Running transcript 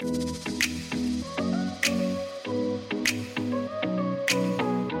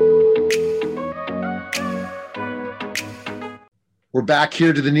We're back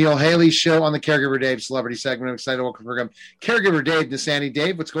here to the Neil Haley Show on the Caregiver Dave Celebrity segment. I'm excited to welcome program Caregiver Dave Nasani.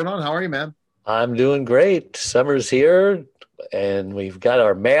 Dave, what's going on? How are you, man? I'm doing great. Summer's here, and we've got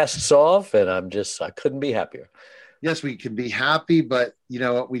our masks off, and I couldn't be happier. Yes, we can be happy, but you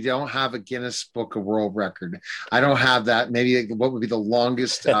know what? We don't have a Guinness Book of World Record. I don't have that. Maybe what would be the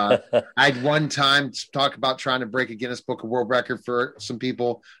longest? I had one time to talk about trying to break a Guinness Book of World Record for some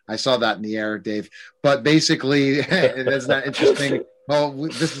people. I saw that in the air, Dave. But basically, isn't that interesting? Well,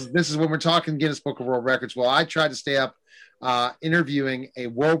 this is when we're talking Guinness Book of World Records. Well, I tried to stay up interviewing a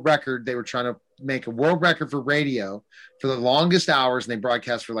world record. They were trying to make a world record for radio for the longest hours, and they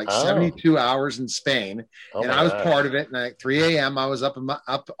broadcast for like 72 hours in Spain. And I was part of it. And at 3 a.m. I was up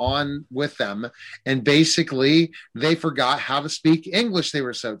on with them, and basically they forgot how to speak English. They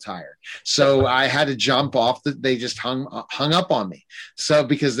were so tired, so I had to jump off. They just hung up on me. So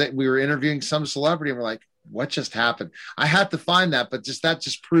because we were interviewing some celebrity, and we're like, what just happened? I had to find that, but that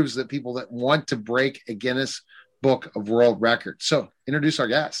just proves that people that want to break a Guinness Book of World Records. So introduce our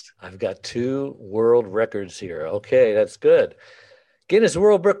guest. I've got 2 world records here. Okay, that's good. Guinness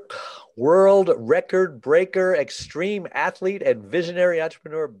World Record breaker, extreme athlete, and visionary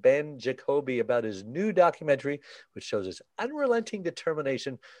entrepreneur Ben Jacoby about his new documentary, which shows his unrelenting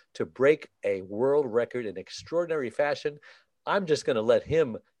determination to break a world record in extraordinary fashion. I'm just going to let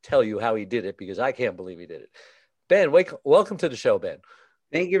him tell you how he did it because I can't believe he did it. Ben, welcome to the show, Ben.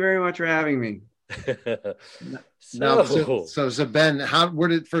 Thank you very much for having me. So Ben, where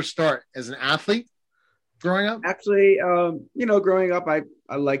did it first start? As an athlete growing up? Actually, growing up, I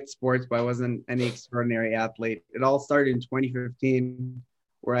liked sports, but I wasn't any extraordinary athlete. It all started in 2015,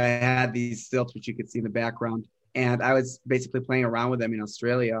 where I had these stilts, which you could see in the background, and I was basically playing around with them in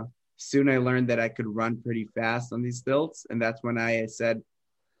Australia. Soon I learned that I could run pretty fast on these stilts, and that's when I said,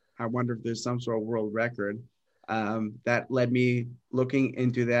 I wonder if there's some sort of world record. That led me looking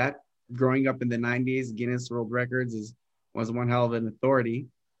into that. Growing up in the 90s, Guinness World Records was one hell of an authority.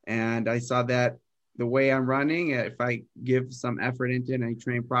 And I saw that the way I'm running, if I give some effort into it and I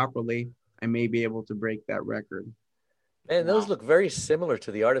train properly, I may be able to break that record. And those look very similar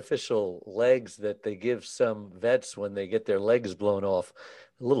to the artificial legs that they give some vets when they get their legs blown off.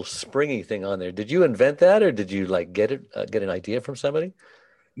 A little springy thing on there. Did you invent that, or did you get an idea from somebody?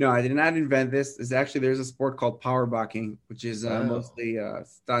 No, I did not invent this. There's a sport called power bucking, which is mostly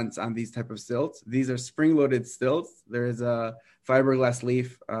stunts on these type of stilts. These are spring-loaded stilts. There is a fiberglass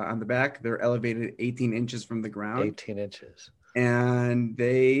leaf on the back. They're elevated 18 inches from the ground. 18 inches. And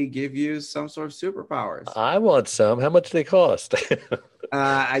they give you some sort of superpowers. I want some. How much do they cost?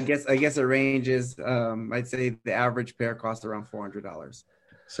 I guess it ranges. I'd say the average pair costs around $400.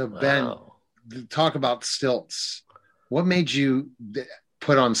 So Ben, talk about stilts. What made you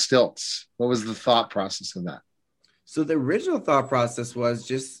put on stilts? What was the thought process of that? So the original thought process was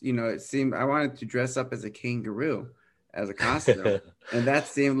just, it seemed I wanted to dress up as a kangaroo as a costume. And that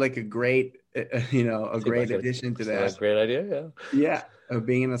seemed like a great, great addition to that. That's a great idea. Yeah. Yeah. Of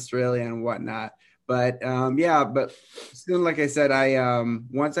being in Australia and whatnot. But but soon, like I said,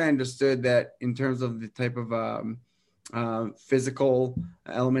 once I understood that in terms of the type of physical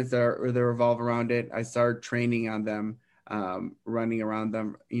elements that revolve around it, I started training on them. Running around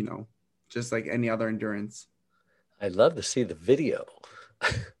them, just like any other endurance. I'd love to see the video.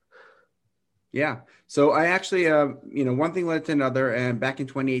 Yeah. So I actually, one thing led to another. And back in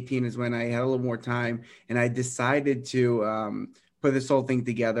 2018 is when I had a little more time and I decided to put this whole thing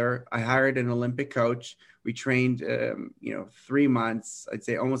together. I hired an Olympic coach. We trained, 3 months, I'd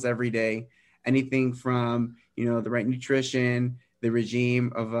say almost every day, anything from, the right nutrition, the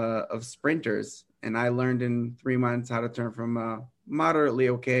regime of sprinters. And I learned in 3 months how to turn from a moderately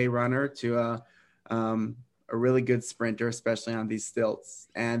okay runner to a really good sprinter, especially on these stilts.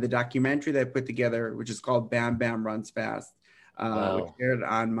 And the documentary that I put together, which is called Bam Bam Runs Fast, which aired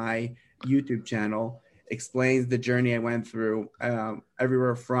on my YouTube channel, explains the journey I went through,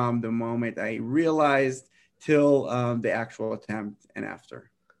 everywhere from the moment I realized till the actual attempt and after.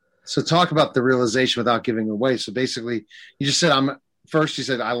 So talk about the realization without giving away. So basically, you just said, you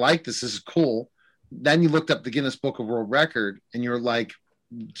said, I like this. This is cool. Then you looked up the Guinness Book of World Record and you're like,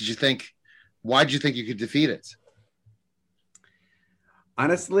 why did you think you could defeat it?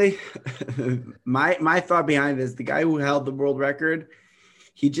 Honestly, my thought behind this, the guy who held the world record,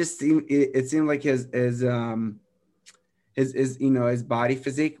 it seemed like his body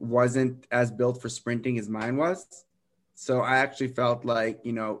physique wasn't as built for sprinting as mine was. So I actually felt like,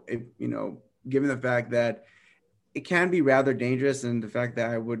 given the fact that it can be rather dangerous and the fact that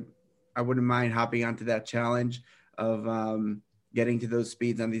I wouldn't mind hopping onto that challenge of getting to those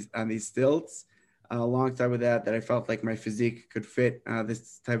speeds on these stilts. alongside with that I felt like my physique could fit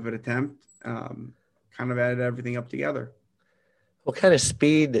this type of attempt. Kind of added everything up together. What kind of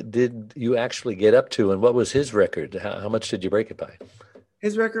speed did you actually get up to, and what was his record? How much did you break it by?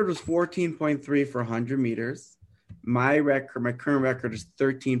 His record was 14.3 for 100 meters. My current record is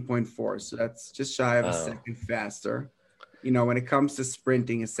 13.4, so that's just shy of a second faster. When it comes to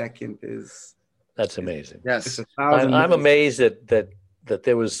sprinting, a second is... That's amazing. Yes. I'm amazed that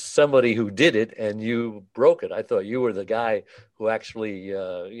there was somebody who did it and you broke it. I thought you were the guy who actually,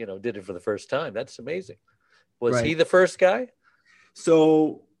 did it for the first time. That's amazing. Was he the first guy?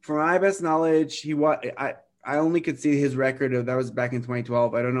 So, from my best knowledge, I only could see his record. That was back in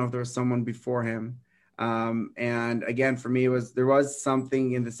 2012. I don't know if there was someone before him. And again, for me, there was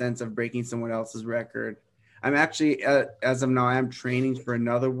something in the sense of breaking someone else's record. I'm actually, as of now, I am training for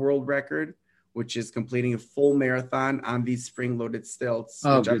another world record, which is completing a full marathon on these spring-loaded stilts,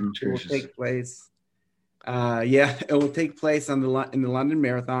 which will take place. It will take place in the London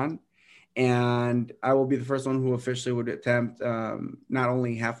Marathon. And I will be the first one who officially would attempt not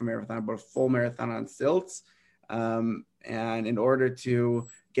only half a marathon, but a full marathon on stilts. And in order to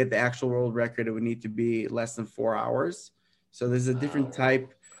get the actual world record, it would need to be less than 4 hours. So there's a different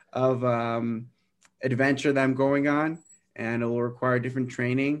type of adventure that I'm going on, and it will require different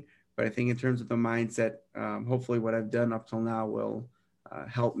training. But I think in terms of the mindset, hopefully what I've done up till now will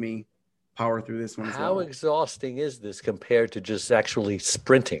help me power through this one as well. How exhausting is this compared to just actually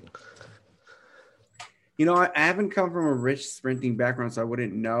sprinting? I haven't come from a rich sprinting background, so I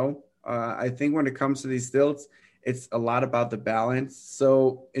wouldn't know. I think when it comes to these stilts, it's a lot about the balance.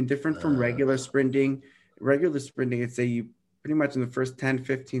 So different from regular sprinting, I'd say you pretty much in the first 10,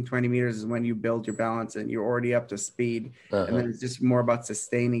 15, 20 meters is when you build your balance and you're already up to speed. And then it's just more about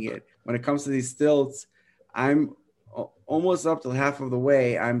sustaining it. When it comes to these stilts, I'm almost up to half of the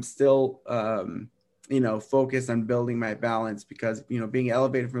way. I'm still, focused on building my balance because, being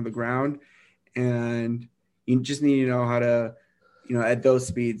elevated from the ground, and you just need to know how to, at those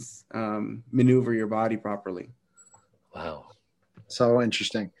speeds, maneuver your body properly. Wow. So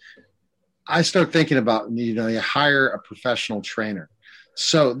interesting. I start thinking about, you hire a professional trainer.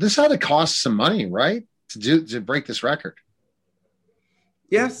 So this had to cost some money, right? To break this record.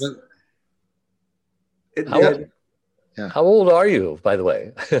 Yes. It did. Yeah. How old are you, by the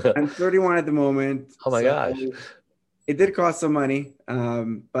way? I'm 31 at the moment. Oh my gosh. It did cost some money.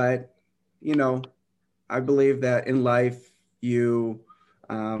 But I believe that in life,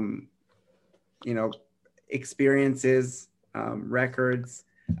 experiences, records,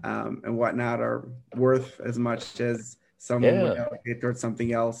 and whatnot are worth as much as someone would allocate towards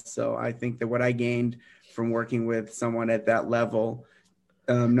something else. So I think that what I gained from working with someone at that level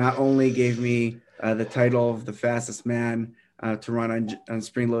not only gave me the title of the fastest man to run on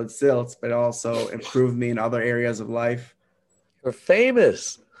spring-loaded stilts, but also improved me in other areas of life. You're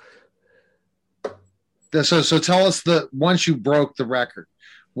famous. So tell us once you broke the record,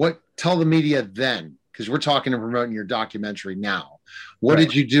 tell the media then, because we're talking and promoting your documentary now. What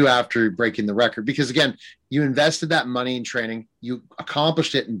did you do after breaking the record? Because again, you invested that money in training, you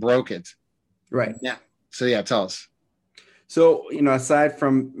accomplished it and broke it. Right. Yeah. So tell us. So, aside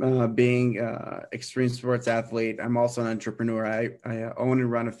from being extreme sports athlete, I'm also an entrepreneur. I own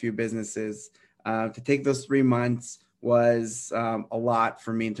and run a few businesses. To take those 3 months was a lot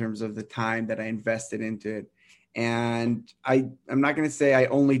for me in terms of the time that I invested into it. And I'm not going to say I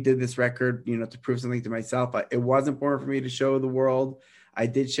only did this record, to prove something to myself, but it was important for me to show the world. I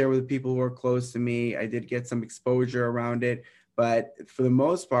did share with the people who are close to me. I did get some exposure around it, but for the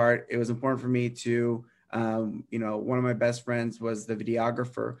most part, it was important for me to, one of my best friends was the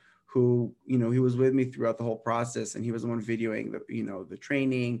videographer who, he was with me throughout the whole process, and he was the one videoing the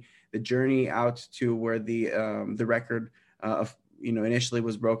training, the journey out to where the record initially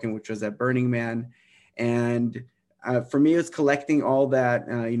was broken, which was at Burning Man. And for me, it was collecting all that,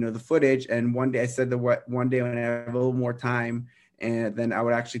 the footage. And one day I said that one day when I have a little more time, and then I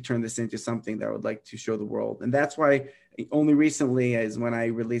would actually turn this into something that I would like to show the world. And that's why only recently is when I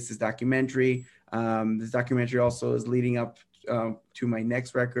released this documentary. This documentary also is leading up to my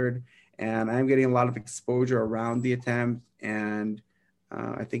next record, and I'm getting a lot of exposure around the attempt, and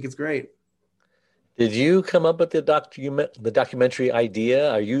I think it's great. Did you come up with the documentary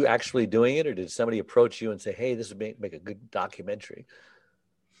idea? Are you actually doing it, or did somebody approach you and say, hey, this would make a good documentary?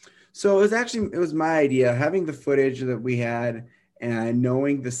 So it was my idea, having the footage that we had and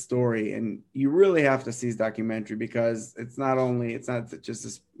knowing the story. And you really have to see this documentary because it's not just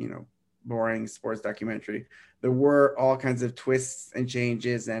this, boring sports documentary. There were all kinds of twists and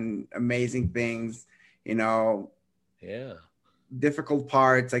changes and amazing things, Yeah. difficult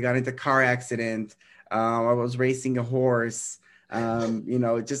parts. I got into a car accident. I was racing a horse.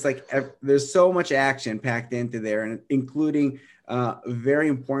 Just like there's so much action packed into there, and including very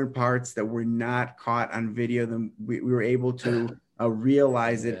important parts that were not caught on video. Then we were able to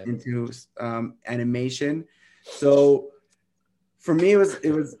realize it into animation. So for me, it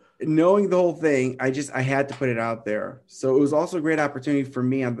was knowing the whole thing. I had to put it out there. So it was also a great opportunity for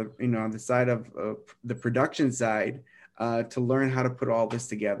me on the side of the production side to learn how to put all this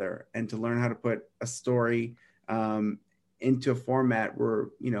together and to learn how to put a story into a format where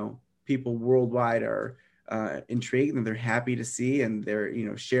people worldwide are intrigued and they're happy to see, and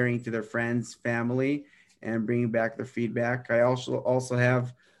they're sharing to their friends, family, and bringing back their feedback. I also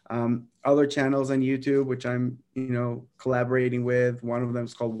have other channels on YouTube which I'm collaborating with. One of them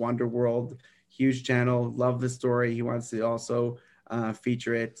is called Wonder World. Huge channel, love the story. He wants to also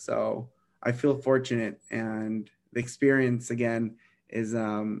feature it. So I feel fortunate, and the experience again is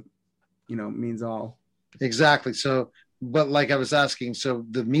means all. Exactly. So, but like I was asking, so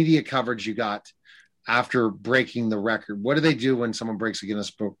the media coverage you got after breaking the record, what do they do when someone breaks a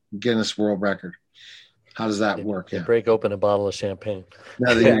Guinness World Record? How does that work? They break open a bottle of champagne.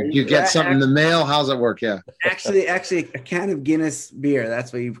 Now you get something in the mail. How's that work? Yeah. Actually, a can of Guinness beer.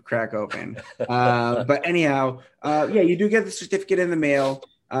 That's what you crack open. But anyhow, you do get the certificate in the mail.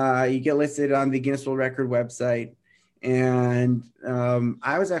 You get listed on the Guinness World Record website. And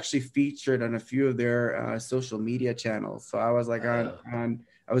I was actually featured on a few of their social media channels. So I was like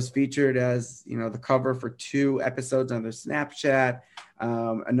I was featured as, the cover for 2 episodes on their Snapchat,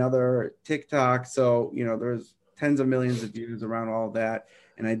 another TikTok. So, there's tens of millions of views around all of that.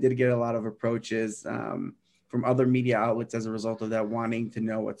 And I did get a lot of approaches from other media outlets as a result of that, wanting to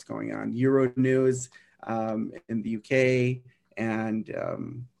know what's going on. Euronews in the UK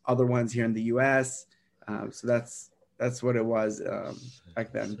and other ones here in the US. So that's what it was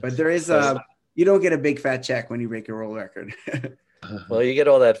back then. But there is you don't get a big fat check when you break a world record. Well, you get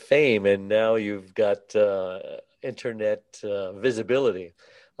all that fame, and now you've got internet visibility.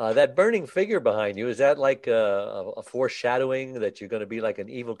 That burning figure behind you, is that like a foreshadowing that you're going to be like an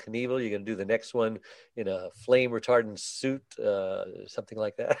Evel Knievel? You're going to do the next one in a flame retardant suit, something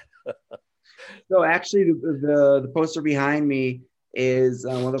like that? So actually, the poster behind me is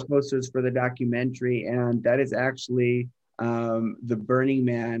one of the posters for the documentary, and that is actually the Burning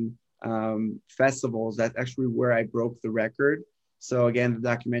Man festivals. That's actually where I broke the record. So again, the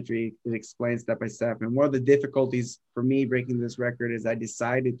documentary, it explains step by step. And one of the difficulties for me breaking this record is I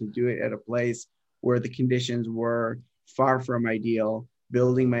decided to do it at a place where the conditions were far from ideal,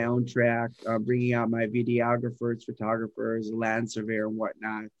 building my own track, bringing out my videographers, photographers, land surveyor, and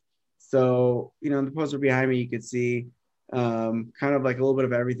whatnot. So, in the poster behind me, you could see kind of like a little bit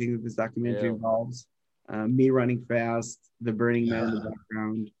of everything that this documentary involves. Me running fast, the Burning Man in the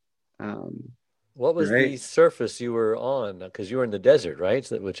background. What was the surface you were on? Because you were in the desert, right?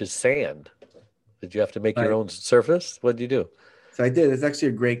 Which is sand. Did you have to make your own surface? What did you do? So I did. It's actually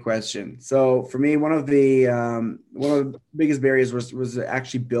a great question. So for me, one of the biggest barriers was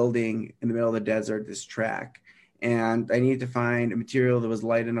actually building in the middle of the desert this track, and I needed to find a material that was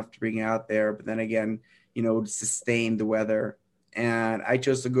light enough to bring out there, but then again, would sustain the weather. And I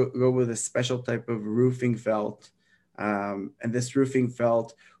chose to go with a special type of roofing felt, and this roofing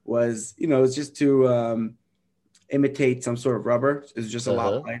felt was, it was just to imitate some sort of rubber. It's just a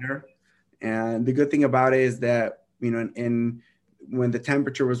lot lighter. And the good thing about it is that, when the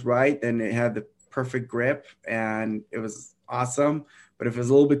temperature was right, then it had the perfect grip and it was awesome. But if it was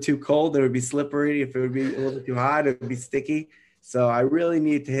a little bit too cold, it would be slippery. If it would be a little bit too hot, it would be sticky. So I really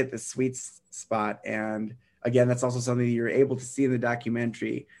needed to hit the sweet spot. And again, that's also something that you're able to see in the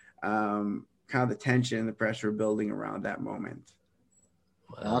documentary, kind of the tension and the pressure building around that moment.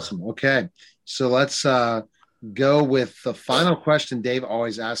 Awesome. Okay. So let's go with the final question Dave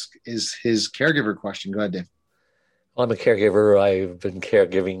always asks, is his caregiver question. Go ahead, Dave. I'm a caregiver. I've been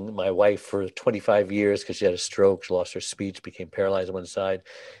caregiving my wife for 25 years because she had a stroke. She lost her speech, became paralyzed on one side.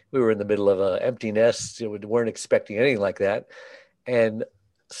 We were in the middle of an empty nest. We weren't expecting anything like that. And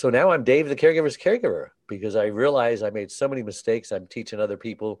so now I'm Dave, the caregiver's caregiver, because I realize I made so many mistakes. I'm teaching other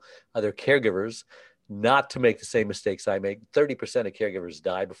people, other caregivers, not to make the same mistakes I make. 30% of caregivers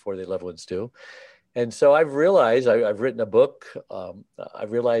die before their loved ones do. And so I've realized, I've written a book.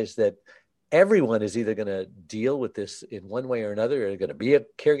 I've realized that everyone is either going to deal with this in one way or another. They're going to be a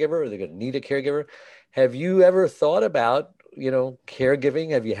caregiver or they're going to need a caregiver. Have you ever thought about,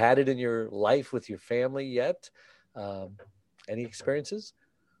 caregiving? Have you had it in your life with your family yet? Any experiences?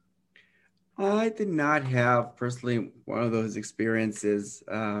 I did not have personally one of those experiences.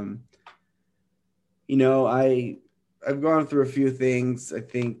 I've gone through a few things. I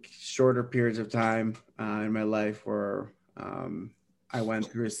think shorter periods of time in my life where I went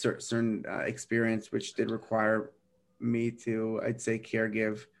through a certain experience, which did require me to, I'd say,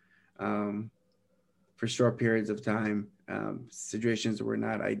 caregive for short periods of time. Situations that were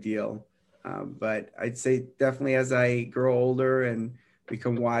not ideal. But I'd say definitely as I grow older and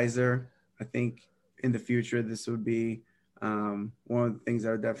become wiser, I think in the future, this would be one of the things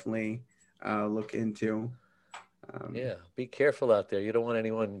I would definitely look into. Yeah, be careful out there. You don't want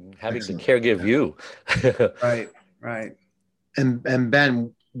anyone having to caregive you. Right. And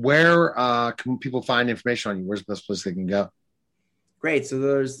Ben, where can people find information on you? Where's the best place they can go? Great. So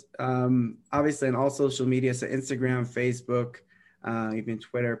there's obviously on all social media, so Instagram, Facebook, even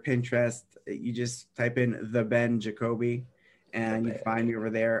Twitter, Pinterest. You just type in The Ben Jacoby and you find me over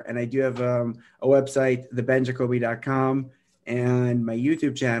there. And I do have a website, thebenjacoby.com, and my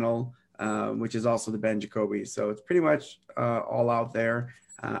YouTube channel, which is also The Ben Jacoby. So it's pretty much all out there.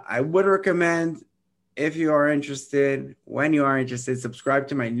 I would recommend, if you are interested, when you are interested, subscribe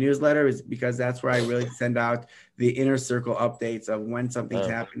to my newsletter, because that's where I really send out the inner circle updates of when something's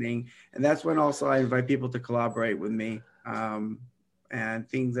happening. And that's when also I invite people to collaborate with me. And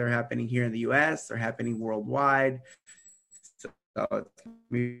things that are happening here in the US are happening worldwide. So it's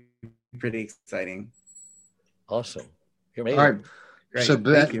pretty exciting. Awesome. You're amazing. All right. Great. So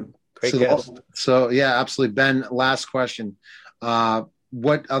Ben, Thank you. Great guest. So yeah, absolutely. Ben, last question.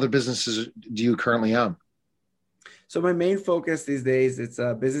 What other businesses do you currently own? So my main focus these days, it's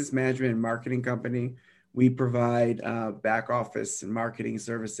a business management and marketing company. We provide back office and marketing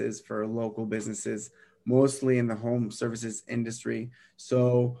services for local businesses, mostly in the home services industry.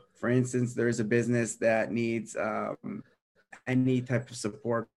 So for instance, there's a business that needs any type of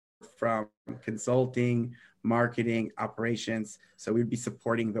support from consulting, marketing, operations. So we'd be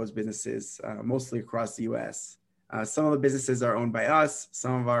supporting those businesses mostly across the US. Some of the businesses are owned by us.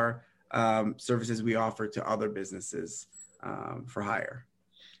 Some of our services we offer to other businesses for hire.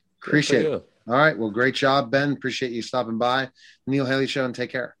 Appreciate it. All right. Well, great job, Ben. Appreciate you stopping by. Neil Haley Show, and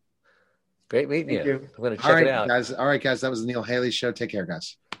take care. Great meeting you. I'm going to check All right, it out. Guys. All right, guys. That was the Neil Haley Show. Take care,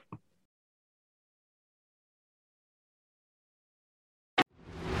 guys.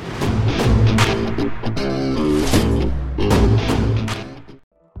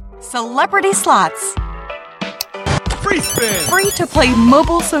 Celebrity Slots. Free spin. Free to play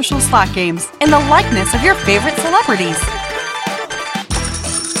mobile social slot games in the likeness of your favorite celebrities.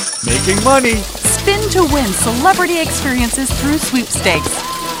 Making money. Spin to win celebrity experiences through sweepstakes.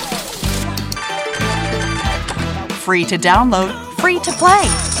 Free to download, free to play.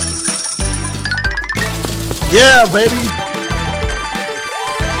 Yeah, baby.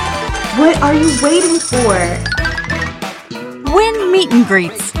 What are you waiting for? Win meet and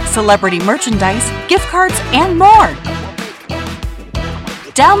greets, celebrity merchandise, gift cards, and more.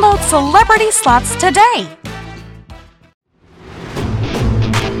 Download Celebrity Slots today.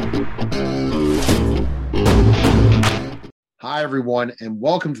 Hi, everyone, and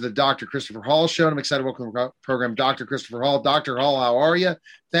welcome to the Dr. Christopher Hall Show. And I'm excited to welcome to the program Dr. Christopher Hall. Dr. Hall, how are you?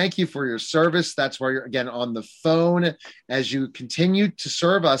 Thank you for your service. That's why you're, again, on the phone as you continue to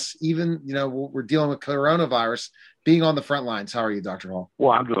serve us, even, we're dealing with coronavirus, being on the front lines. How are you, Dr. Hall?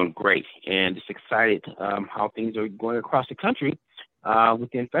 Well, I'm doing great, and just excited how things are going across the country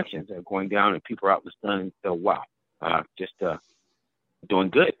with the infections that are going down, and people are out in the sun. So, wow, just doing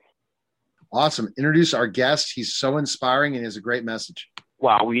good. Awesome. Introduce our guest. He's so inspiring and he has a great message.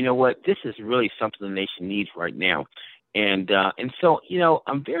 Wow. Well, you know what? This is really something the nation needs right now. And so,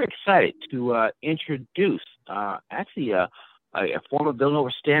 I'm very excited to introduce actually a former Villanova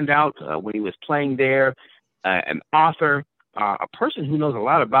standout when he was playing there, an author, a person who knows a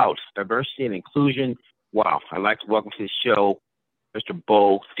lot about diversity and inclusion. Wow. I'd like to welcome to the show, Mr.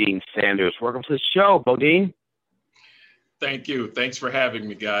 Bo Dean Sanders. Welcome to the show, Bo Dean. Thank you. Thanks for having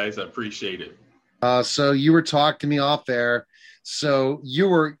me, guys. I appreciate it. So you were talking to me off there. So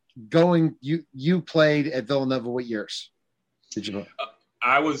you played at Villanova what years did you play?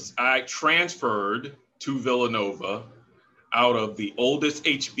 I transferred to Villanova out of the oldest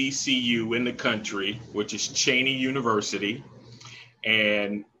HBCU in the country, which is Cheyney University.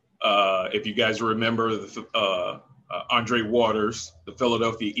 And if you guys remember Andre Waters, the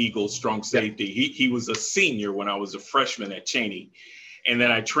Philadelphia Eagles strong safety. He was a senior when I was a freshman at Cheyney. And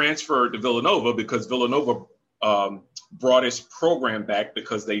then I transferred to Villanova because Villanova brought his program back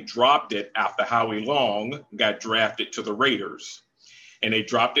because they dropped it after Howie Long got drafted to the Raiders. And they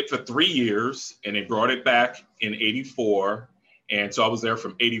dropped it for 3 years, and they brought it back in 84. And so I was there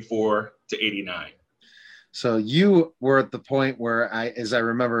from 84 to 89. So you were at the point where as I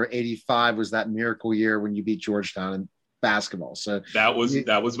remember, 85 was that miracle year when you beat Georgetown in basketball. So that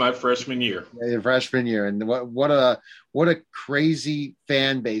was my freshman year. Your freshman year. And what a crazy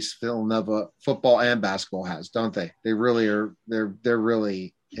fan base Villanova football and basketball has, don't they? They really are. They're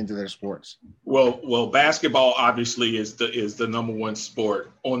really into their sports. Well, basketball obviously is the number one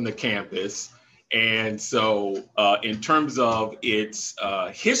sport on the campus. And so in terms of its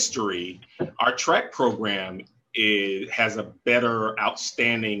history, our track program has a better,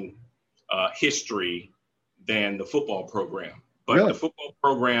 outstanding history than the football program. But really? The football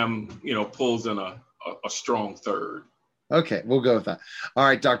program, pulls in a strong third. Okay, we'll go with that. All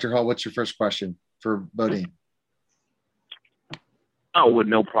right, Dr. Hall, what's your first question for Bodine? Oh, well,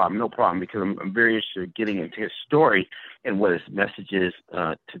 no problem, because I'm very interested in getting into his story and what his message is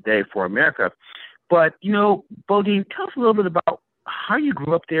today for America. But, Bodine, tell us a little bit about how you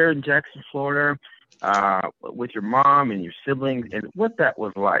grew up there in Jackson, Florida, with your mom and your siblings, and what that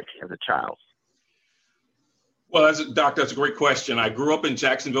was like as a child. Well, Doc, that's a great question. I grew up in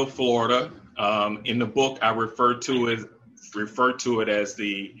Jacksonville, Florida. In the book, I refer to it as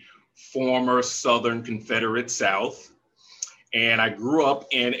the former Southern Confederate South. And I grew up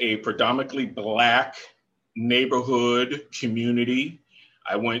in a predominantly Black neighborhood community.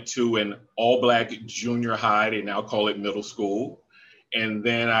 I went to an all-Black junior high, they now call it middle school. And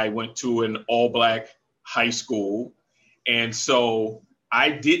then I went to an all-Black high school. And so I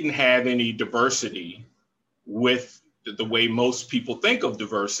didn't have any diversity with the way most people think of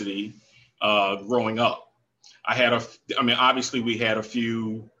diversity growing up. Obviously we had a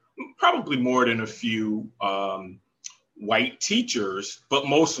few, probably more than a few, white teachers, but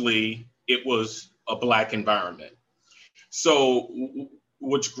mostly it was a Black environment. So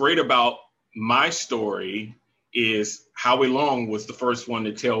what's great about my story is Howie Long was the first one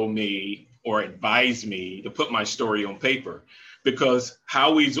to tell me or advise me to put my story on paper, because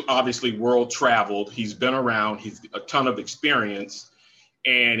Howie's obviously world traveled. He's been around, he's a ton of experience.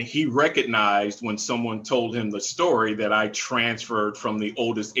 And he recognized when someone told him the story that I transferred from the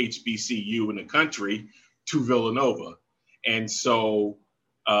oldest HBCU in the country to Villanova. And so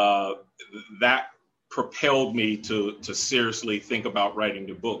that propelled me to seriously think about writing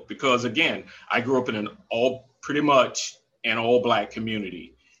the book, because again, I grew up in pretty much an all Black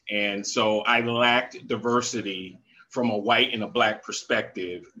community. And so I lacked diversity from a white and a Black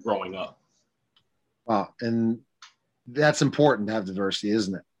perspective growing up. Wow. And that's important to have diversity,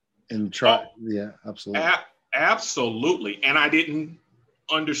 isn't it? And yeah, absolutely. Absolutely. And I didn't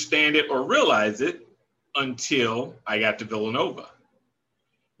understand it or realize it until I got to Villanova.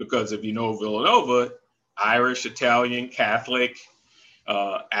 Because if you know Villanova, Irish, Italian, Catholic,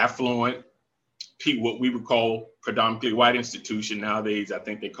 affluent, what we would call predominantly white institution. Nowadays, I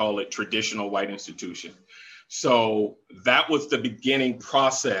think they call it traditional white institution. So that was the beginning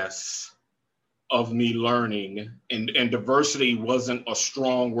process of me learning, and diversity wasn't a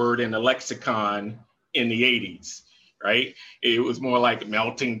strong word in the lexicon in the 80s. Right? It was more like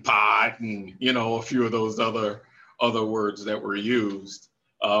melting pot and, a few of those other words that were used.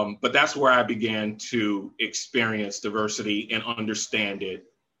 But that's where I began to experience diversity and understand it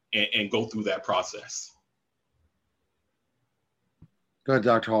and go through that process. Go ahead,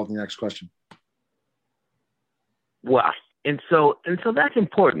 Dr. Hall, the next question. Wow. And so that's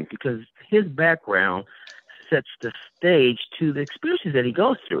important, because his background sets the stage to the experiences that he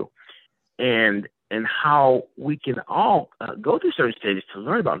goes through. And how we can all go through certain stages to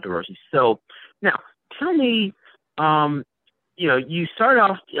learn about diversity. So now tell me, you started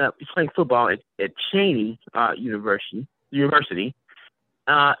off playing football at Cheyney University.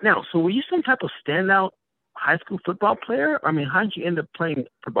 Now, so were you some type of standout high school football player? I mean, how did you end up playing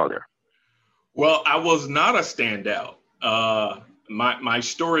football there? Well, I was not a standout. My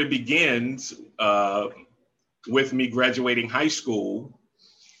story begins with me graduating high school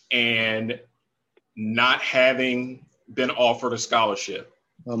and not having been offered a scholarship.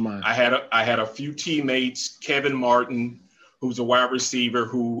 Oh my! I had a few teammates, Kevin Martin, who's a wide receiver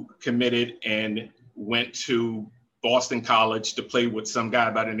who committed and went to Boston College to play with some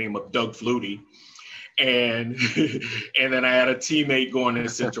guy by the name of Doug Flutie. And then I had a teammate going to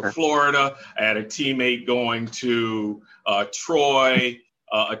Central Florida. I had a teammate going to Troy,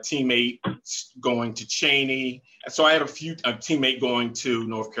 a teammate going to Cheyney. So I had a teammate going to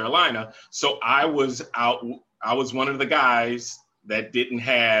North Carolina. So I was one of the guys that didn't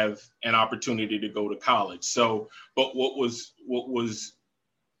have an opportunity to go to college. So, but what was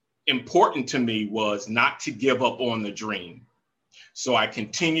important to me was not to give up on the dream. So I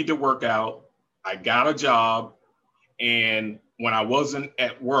continued to work out. I got a job. And when I wasn't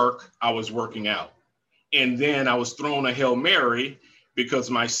at work, I was working out. And then I was thrown a Hail Mary because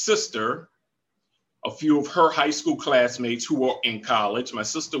my sister, a few of her high school classmates who were in college, my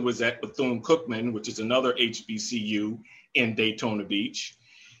sister was at Bethune-Cookman, which is another HBCU in Daytona Beach.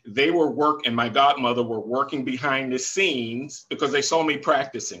 They were and my godmother were working behind the scenes because they saw me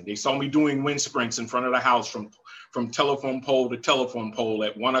practicing. They saw me doing wind sprints in front of the house from telephone pole to telephone pole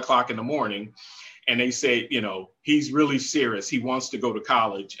at 1 o'clock in the morning. And they said, you know, he's really serious. He wants to go to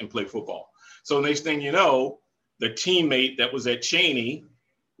college and play football. So next thing you know, the teammate that was at Cheney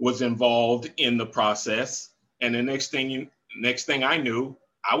was involved in the process. And the next thing I knew,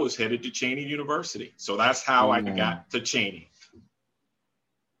 I was headed to Cheney University. So that's how I got to Cheney.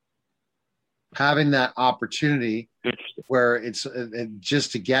 Having that opportunity where it's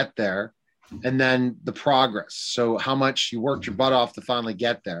just to get there, and then the progress. So how much you worked your butt off to finally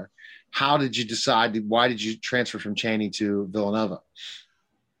get there. How did you decide? Why did you transfer from Cheney to Villanova?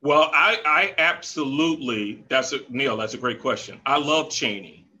 Well, I absolutely, Neil, that's a great question. I love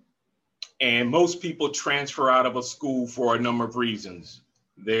Cheney. And most people transfer out of a school for a number of reasons.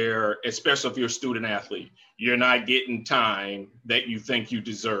 Especially if you're a student athlete, you're not getting time that you think you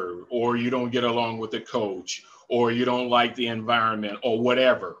deserve, or you don't get along with the coach, or you don't like the environment, or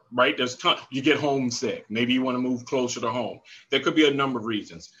whatever, right? You get homesick. Maybe you want to move closer to home. There could be a number of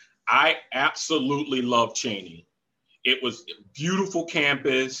reasons. I absolutely love Cheney. It was a beautiful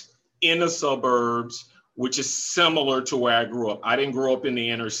campus in the suburbs, which is similar to where I grew up. I didn't grow up in the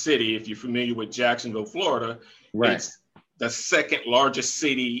inner city. If you're familiar with Jacksonville, Florida, right. It's the second largest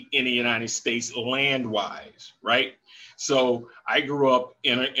city in the United States land-wise, right? So I grew up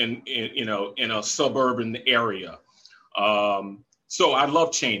in a suburban area. So I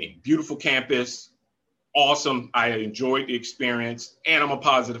love Cheney. Beautiful campus, awesome. I enjoyed the experience, and I'm a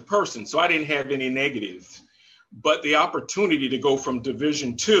positive person, so I didn't have any negatives. But the opportunity to go from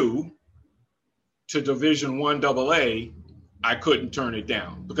Division II to Division I AA, I couldn't turn it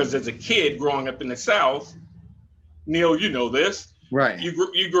down, because as a kid growing up in the South, Neil, you know this, right?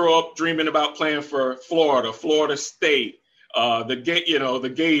 You grew up dreaming about playing for Florida State, the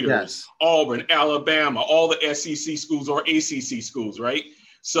Gators, yes. Auburn, Alabama, all the SEC schools or ACC schools, right?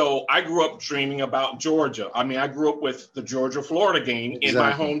 So I grew up dreaming about Georgia. I mean, I grew up with the Georgia-Florida game in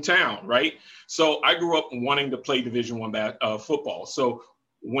my hometown, right? So I grew up wanting to play Division I football. So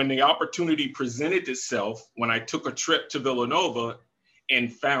when the opportunity presented itself, when I took a trip to Villanova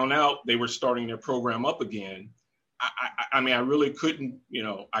and found out they were starting their program up again, I mean, I really couldn't,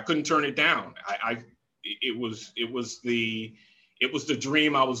 I couldn't turn it down. It was the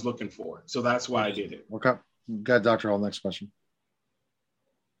dream I was looking for. So that's why I did it. Okay. Got Dr. Hall, next question.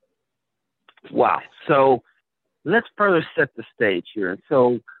 Wow. So let's further set the stage here.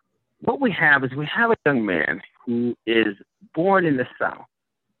 So what we have a young man who is born in the South.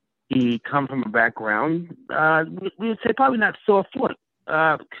 He comes from a background, we would say probably not so affluent,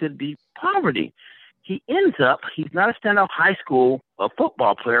 could be poverty. He's not a standout high school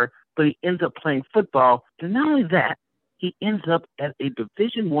football player, but he ends up playing football. And not only that, he ends up at a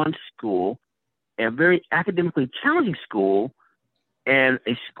Division I school, a very academically challenging school, and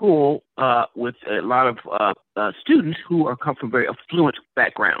a school with a lot of students who come from very affluent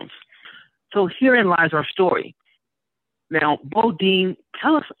backgrounds. So herein lies our story. Now, Bo Dean,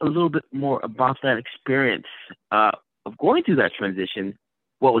 tell us a little bit more about that experience of going through that transition.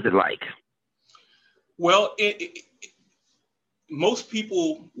 What was it like? Well, most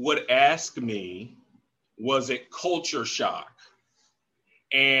people would ask me, was it culture shock?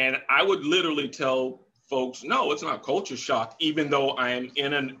 And I would literally tell folks, no, it's not culture shock, even though I am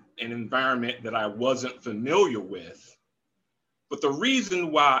in an environment that I wasn't familiar with. But the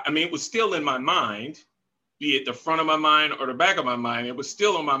reason why, it was still in my mind, be it the front of my mind or the back of my mind, it was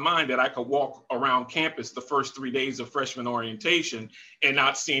still in my mind that I could walk around campus the first 3 days of freshman orientation and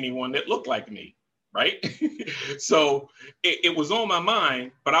not see anyone that looked like me, right? So it was on my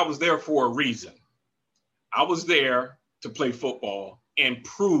mind, but I was there for a reason. I was there to play football and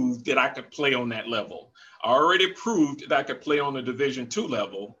prove that I could play on that level. I already proved that I could play on the Division II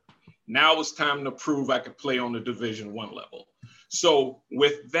level. Now it's time to prove I could play on the Division I level. So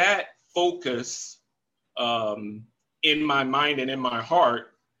with that focus in my mind and in my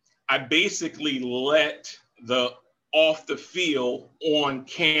heart, I basically let the off the field, on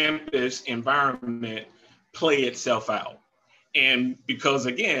campus environment play itself out. And because,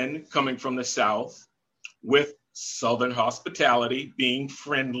 again, coming from the South with Southern hospitality, being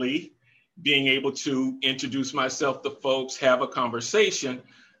friendly, being able to introduce myself to folks, have a conversation,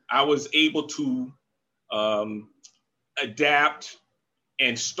 I was able to adapt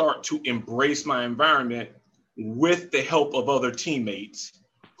and start to embrace my environment with the help of other teammates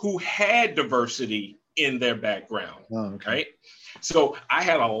who had diversity in their background. Oh, okay. Right. So I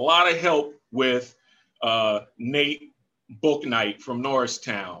had a lot of help with Nate Booknight from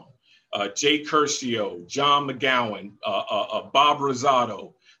Norristown, Jay Curcio, John McGowan, Bob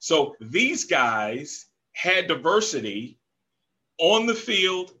Rosado. So these guys had diversity on the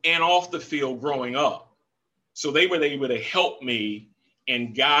field and off the field growing up. So they were able to help me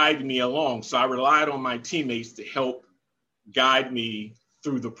and guide me along. So I relied on my teammates to help guide me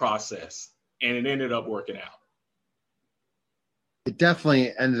through the process. And it ended up working out. It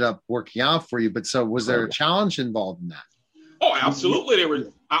definitely ended up working out for you. But so was there a challenge involved in that? Oh, absolutely. There were.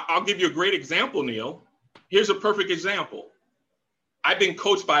 I'll give you a great example, Neil. Here's a perfect example. I've been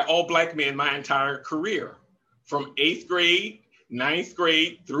coached by all black men my entire career, from 8th grade, 9th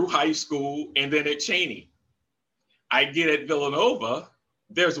grade through high school, and then at Cheney. I get at Villanova,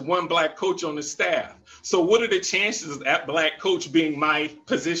 there's one black coach on the staff. So what are the chances of that black coach being my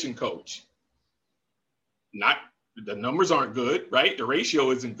position coach? Not, the numbers aren't good, right? The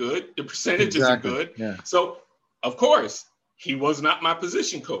ratio isn't good. The percentage isn't good. Yeah. So of course, he was not my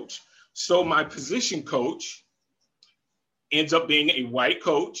position coach. So my position coach ends up being a white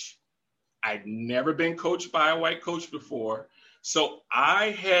coach. I'd never been coached by a white coach before. So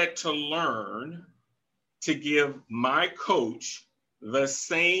I had to learn to give my coach the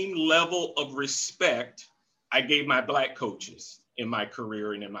same level of respect I gave my black coaches in my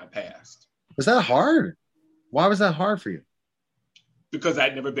career and in my past. Was that hard? Why was that hard for you? Because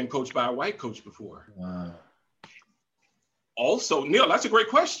I'd never been coached by a white coach before. Wow. Also, Neil, that's a great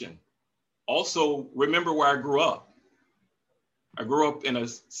question. Also, remember where I grew up. I grew up in a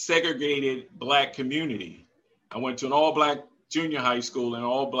segregated black community. I went to an all-black junior high school and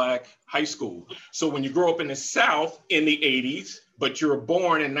all-black high school. So when you grow up in the South in the 80s, but you're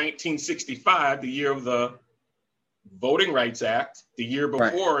born in 1965, the year of the Voting Rights Act, the year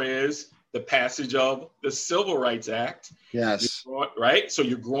before is the passage of the Civil Rights Act. Yes. Right? So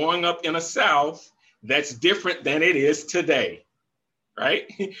you're growing up in a South that's different than it is today, right?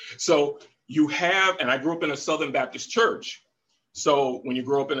 So you have, and I grew up in a Southern Baptist church. So when you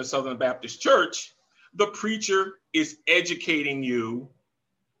grow up in a Southern Baptist church, the preacher is educating you,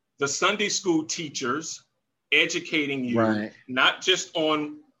 the Sunday school teachers educating you, not just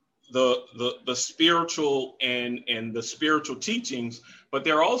on the spiritual and the spiritual teachings, but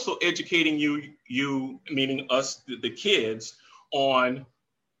they're also educating you meaning us, the kids, on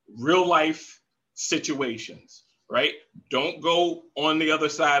real life situations, right? Don't go on the other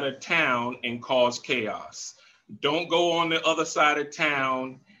side of town and cause chaos. Don't go on the other side of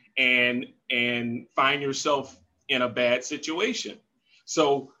town and find yourself in a bad situation.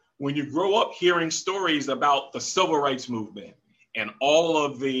 So when you grow up hearing stories about the civil rights movement and all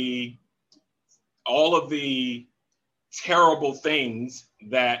of the terrible things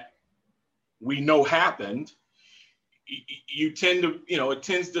that we know happened, you tend to, it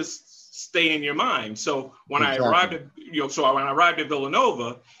tends to stay in your mind. So when I arrived at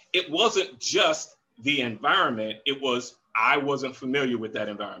Villanova, it wasn't just the environment, it was I wasn't familiar with that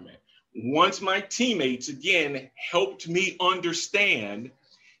environment. Once my teammates, again, helped me understand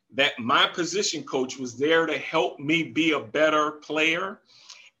that my position coach was there to help me be a better player,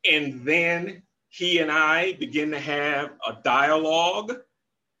 and then he and I begin to have a dialogue,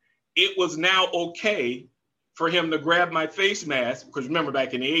 it was now okay for him to grab my face mask, because remember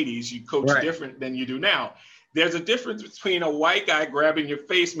back in the 80s, you coach different than you do now. There's a difference between a white guy grabbing your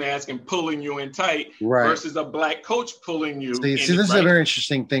face mask and pulling you in tight versus a black coach pulling you. See, this is a very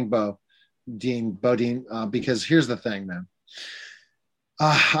interesting thing, Bo Dean, because here's the thing, man.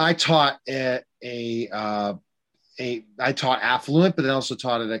 I taught at I taught affluent, but then also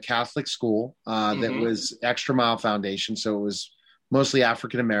taught at a Catholic school that was Extra Mile Foundation. So it was mostly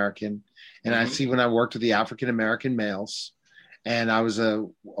African-American. And I see when I worked with the African-American males, and I was a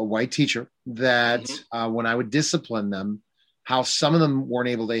white teacher, that when I would discipline them, how some of them weren't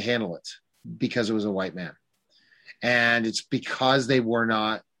able to handle it because it was a white man. And it's because they were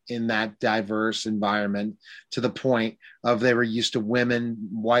not in that diverse environment to the point of they were used to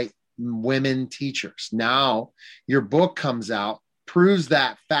white women teachers. Now your book comes out, proves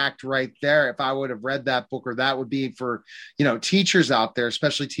that fact right there. If I would have read that book, or that would be for, teachers out there,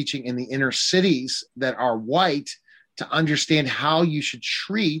 especially teaching in the inner cities that are white, to understand how you should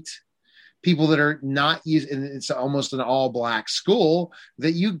treat people that are not used, and it's almost an all black school,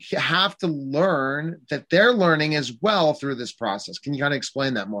 that you have to learn that they're learning as well through this process. Can you kind of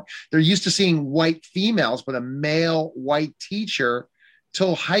explain that more? They're used to seeing white females, but a male white teacher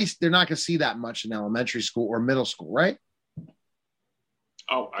till they're not going to see that much in elementary school or middle school, right?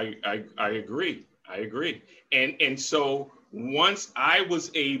 Oh, I agree. I agree. And so once I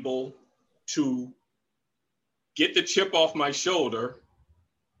was able to get the chip off my shoulder,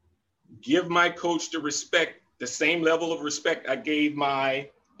 give my coach the same level of respect I gave my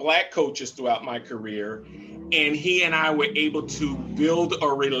Black coaches throughout my career. And he and I were able to build a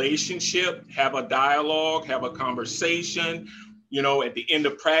relationship, have a dialogue, have a conversation. You know, at the end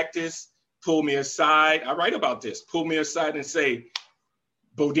of practice, pull me aside. I write about this. Pull me aside and say,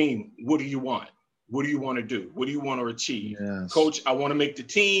 Bodine, what do you want? What do you want to do? What do you want to achieve? Yes. Coach, I want to make the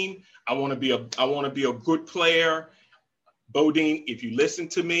team. I want to be a good player. Bodine, if you listen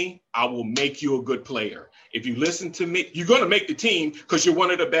to me, I will make you a good player. If you listen to me, you're going to make the team because you're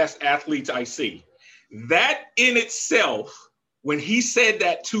one of the best athletes I see. That in itself, when he said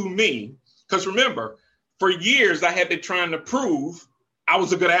that to me, because remember, for years I had been trying to prove I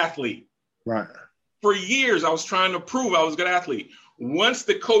was a good athlete. Right. For years I was trying to prove I was a good athlete. Once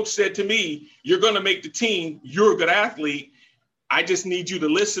the coach said to me, you're going to make the team, you're a good athlete, I just need you to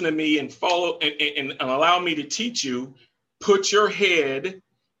listen to me and follow and allow me to teach you. Put your head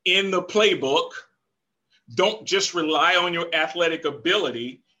in the playbook. Don't just rely on your athletic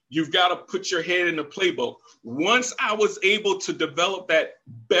ability. You've got to put your head in the playbook. Once I was able to develop that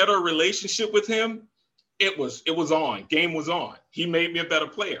better relationship with him, it was on. Game was on. He made me a better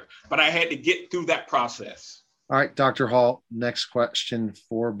player, but I had to get through that process. All right, Dr. Hall, next question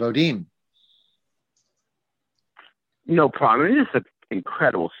for Bodine. No problem. It is an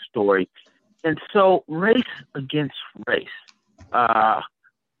incredible story. And so Race Against Race,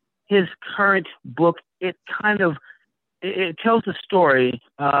 his current book, it tells the story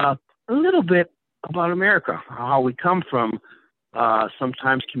a little bit about America, how we come from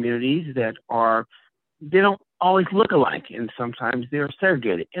sometimes communities that they don't always look alike, and sometimes they're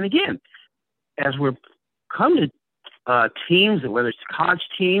segregated. And again, as we're come to teams, whether it's college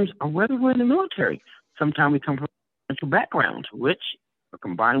teams or whether we're in the military, sometimes we come from different backgrounds, rich are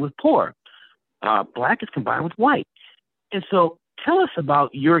combined with poor. Black is combined with white. And so tell us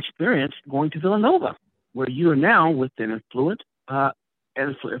about your experience going to Villanova, where you are now with an affluent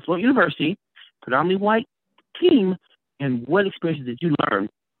university, predominantly white team, and what experiences did you learn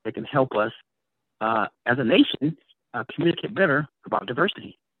that can help us as a nation communicate better about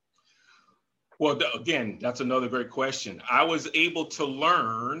diversity? Well, again, that's another great question. I was able to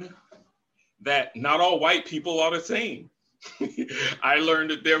learn that not all white people are the same. I learned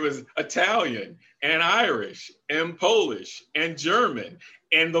that there was Italian and Irish and Polish and German,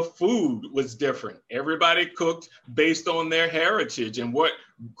 and the food was different. Everybody cooked based on their heritage and what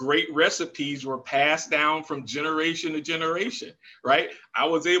great recipes were passed down from generation to generation, right? I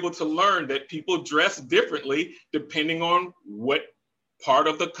was able to learn that people dress differently depending on what part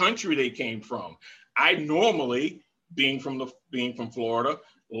of the country they came from. I normally, being from Florida,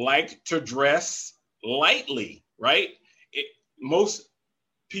 like to dress lightly, right? Most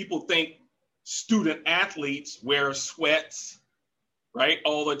people think student athletes wear sweats, right,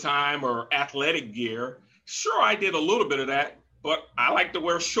 all the time, or athletic gear. Sure, I did a little bit of that, but I like to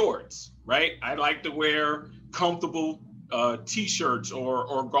wear shorts, right? I like to wear comfortable t-shirts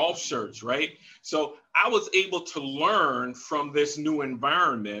or golf shirts, right? So I was able to learn from this new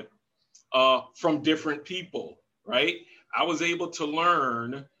environment from different people, right? I was able to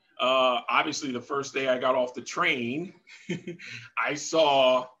learn. Obviously, the first day I got off the train, I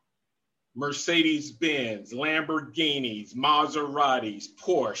saw Mercedes-Benz, Lamborghinis, Maseratis,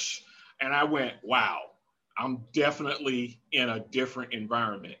 Porsche, and I went, wow, I'm definitely in a different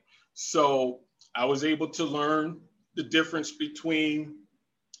environment. So I was able to learn the difference between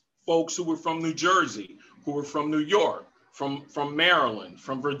folks who were from New Jersey, who were from New York, from Maryland,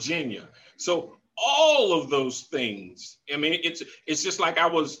 from Virginia. So all of those things. I mean, it's just like I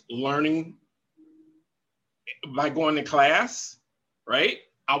was learning by going to class, right?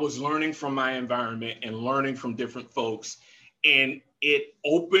 I was learning from my environment and learning from different folks, and it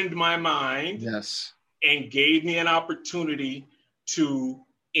opened my mind. Yes. And gave me an opportunity to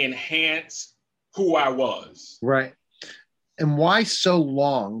enhance who I was. Right. And why so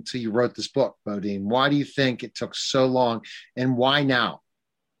long till you wrote this book, Bodine? Why do you think it took so long, and why now?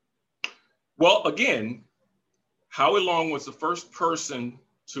 Well, again, Howie Long was the first person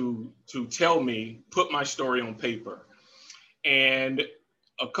to tell me, put my story on paper. And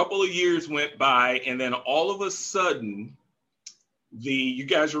a couple of years went by, and then all of a sudden, you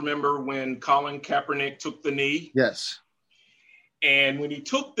guys remember when Colin Kaepernick took the knee? Yes. And when he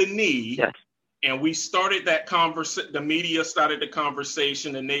took the knee, yes. And we started that conversation, the media started the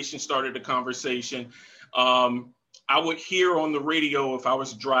conversation, the nation started the conversation. I would hear on the radio if I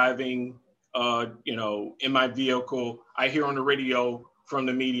was driving, in my vehicle, I hear on the radio from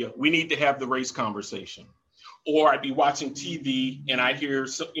the media, we need to have the race conversation. Or I'd be watching TV and I'd hear, a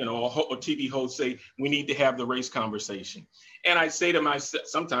TV host say, we need to have the race conversation. And I'd say to myself,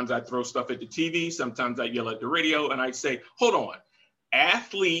 sometimes I'd throw stuff at the TV, sometimes I'd yell at the radio, and I'd say, hold on,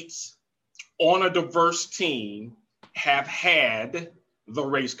 athletes on a diverse team have had the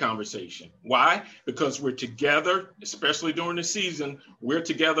race conversation. Why? Because we're together, especially during the season, we're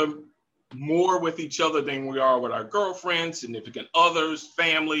together more with each other than we are with our girlfriends, significant others,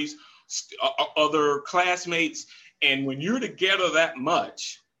 families, other classmates. And when you're together that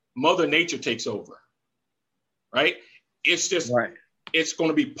much, Mother Nature takes over, right? It's just, right. It's going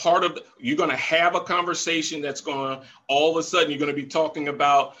to be part of, you're going to have a conversation that's going to, all of a sudden, you're going to be talking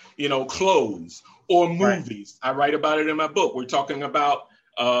about, clothes or movies. Right. I write about it in my book. We're talking about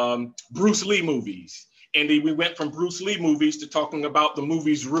Bruce Lee movies. And then we went from Bruce Lee movies to talking about the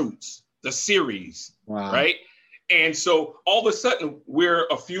movie's roots, the series, right? And so all of a sudden, we're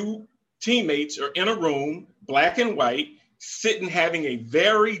a few teammates are in a room, black and white, sitting having a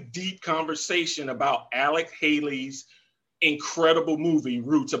very deep conversation about Alec Haley's incredible movie,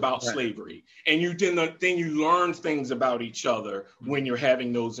 Roots, about slavery. And then you learn things about each other when you're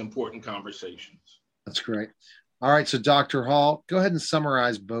having those important conversations. That's great. All right, so Dr. Hall, go ahead and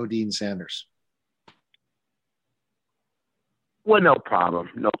summarize Bodine Sanders. Well, no problem.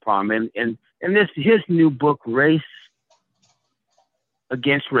 And his new book, Race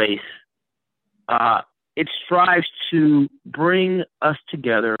Against Race, it strives to bring us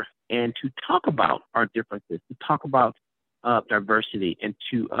together and to talk about our differences, to talk about diversity, and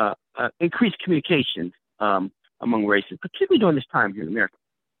to increase communication among races, particularly during this time here in America.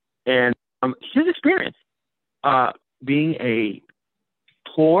 And his experience being a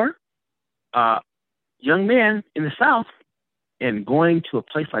poor young man in the South and going to a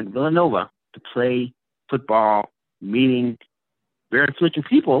place like Villanova to play football, meeting very influential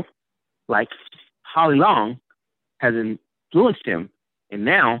people like Holly Long has influenced him. And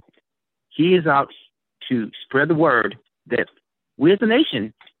now he is out to spread the word that we as a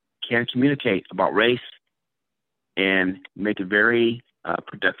nation can communicate about race and make it very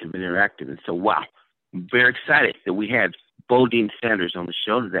productive and interactive. And so, wow, I'm very excited that we had Bodine Sanders on the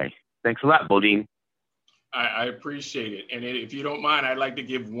show today. Thanks a lot, Bodine. I appreciate it. And if you don't mind, I'd like to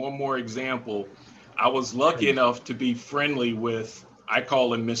give one more example. I was lucky enough to be friendly with, I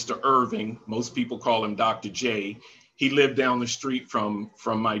call him Mr. Irving. Most people call him Dr. J. He lived down the street from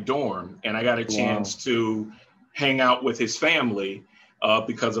my dorm, and I got a chance to hang out with his family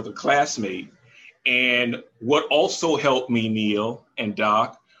because of a classmate. And what also helped me, Neil and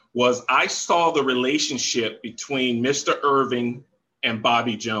Doc, was I saw the relationship between Mr. Irving and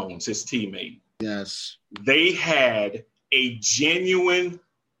Bobby Jones, his teammate. Yes. They had a genuine,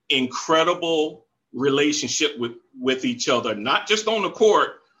 incredible relationship with each other, not just on the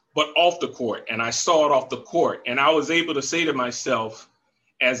court, but off the court. And I saw it off the court. And I was able to say to myself,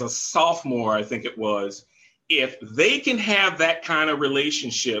 as a sophomore, I think it was, if they can have that kind of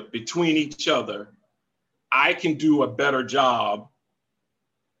relationship between each other, I can do a better job,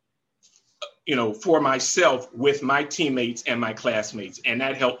 for myself with my teammates and my classmates. And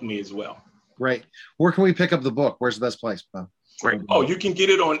that helped me as well. Great. Where can we pick up the book? Where's the best place, Bob? Great. Oh, you can get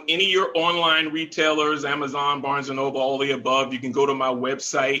it on any of your online retailers, Amazon, Barnes & Noble, all the above. You can go to my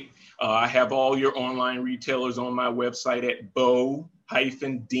website. I have all your online retailers on my website at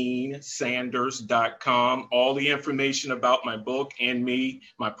bo-deansanders.com. All the information about my book and me,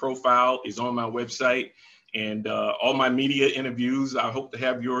 my profile is on my website. And all my media interviews, I hope to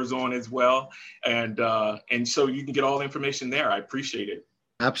have yours on as well. And so you can get all the information there. I appreciate it.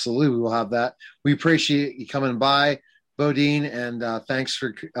 Absolutely. We will have that. We appreciate you coming by, Bodine, and thanks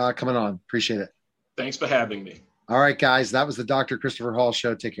for coming on. Appreciate it. Thanks for having me. All right, guys. That was the Dr. Christopher Hall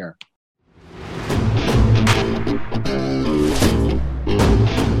Show. Take care.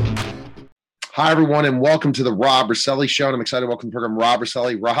 Hi, everyone, and welcome to the Rob Rosselli Show. And I'm excited to welcome to the program Rob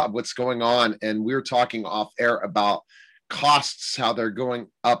Rosselli. Rob, what's going on? And we were talking off air about costs, how they're going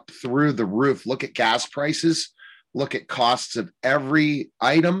up through the roof. Look at gas prices. Look at costs of every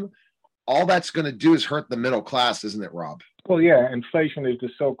item. All that's going to do is hurt the middle class, isn't it, Rob? Well, yeah, inflation is the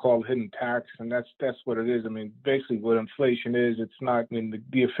so-called hidden tax, and that's what it is. I mean, basically what inflation is, it's not,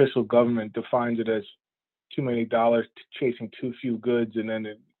 the official government defines it as too many dollars chasing too few goods, and then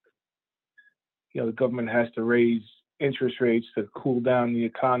the government has to raise interest rates to cool down the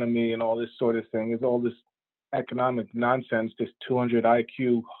economy and all this sort of thing. It's all this economic nonsense, this 200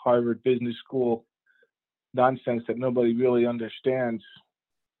 IQ Harvard Business School nonsense that nobody really understands,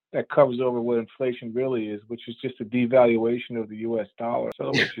 that covers over what inflation really is, which is just a devaluation of the U.S. dollar.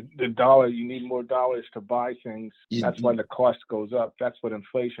 So the dollar, you need more dollars to buy things. That's why the cost goes up. That's what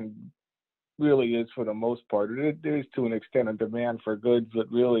inflation really is for the most part. There is to an extent a demand for goods,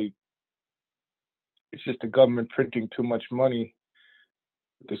 but really it's just the government printing too much money,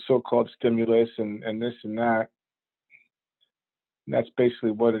 the so-called stimulus and this and that. And that's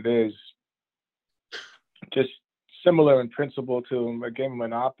basically what it is. Just similar in principle to a game of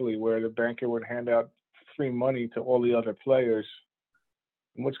Monopoly where the banker would hand out free money to all the other players.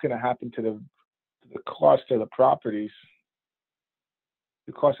 And what's going to happen to the cost of the properties?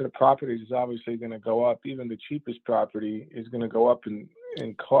 The cost of the properties is obviously going to go up. Even the cheapest property is going to go up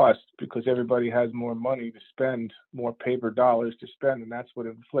in cost because everybody has more money to spend, more paper dollars to spend, and that's what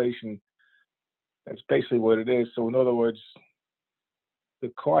inflation, that's basically what it is. So in other words, the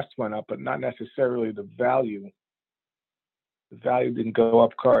cost went up, but not necessarily the value. The value didn't go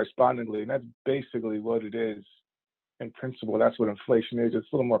up correspondingly, and that's basically what it is. In principle, that's what inflation is. It's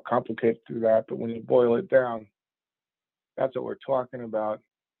a little more complicated through that, but when you boil it down, that's what we're talking about.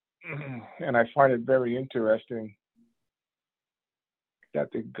 And I find it very interesting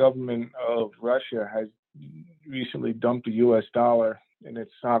that the government of Russia has recently dumped the US dollar in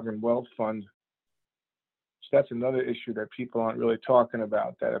its sovereign wealth fund. So that's another issue that people aren't really talking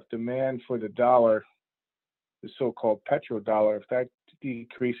about, that if demand for the dollar, the so-called petrodollar, if that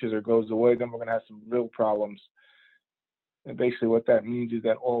decreases or goes away, then we're going to have some real problems. And basically what that means is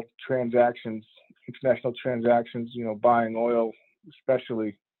that all transactions, international transactions, buying oil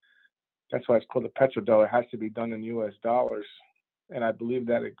especially, that's why it's called the petrodollar, has to be done in US dollars. And I believe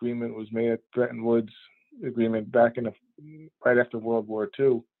that agreement was made at Bretton Woods agreement back right after World War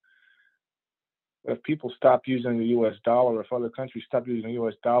II. But if people stop using the US dollar, if other countries stop using the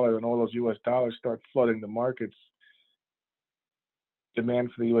US dollar and all those US dollars start flooding the markets,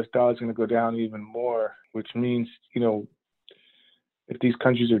 demand for the US dollar is going to go down even more, which means, if these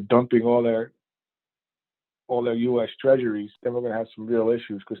countries are dumping all their U.S. treasuries, then we're going to have some real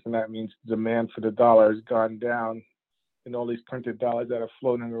issues, because then that means demand for the dollar has gone down, and all these printed dollars that are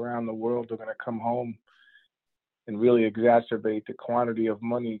floating around the world are going to come home and really exacerbate the quantity of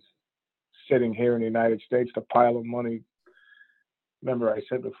money sitting here in the United States, the pile of money. Remember, I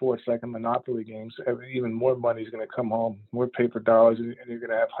said before, it's like a Monopoly game. So even more money is going to come home, more paper dollars, and you're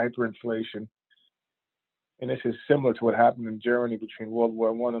going to have hyperinflation. And this is similar to what happened in Germany between World War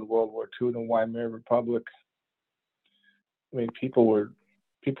I and World War II, the Weimar Republic. I mean, people were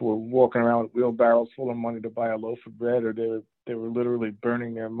walking around with wheelbarrows full of money to buy a loaf of bread, or they were literally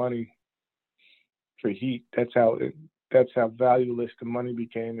burning their money for heat. That's how valueless the money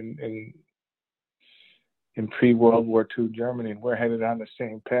became in pre-World War II Germany, and we're headed on the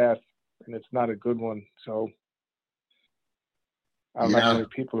same path, and it's not a good one. So I don't know how many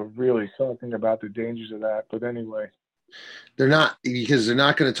people are really talking about the dangers of that, but anyway. They're not, because they're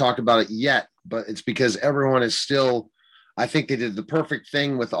not going to talk about it yet, but it's because everyone is still, I think they did the perfect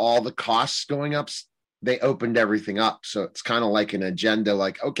thing with all the costs going up. They opened everything up. So it's kind of like an agenda,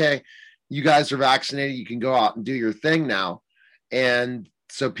 like, okay, you guys are vaccinated, you can go out and do your thing now. And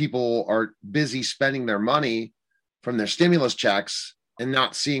so people are busy spending their money from their stimulus checks and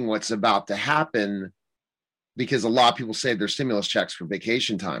not seeing what's about to happen, because a lot of people save their stimulus checks for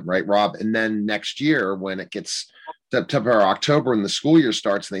vacation time, right, Rob? And then next year, when it gets September or October and the school year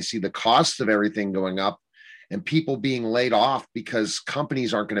starts and they see the cost of everything going up and people being laid off because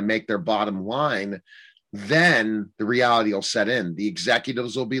companies aren't going to make their bottom line, then the reality will set in. The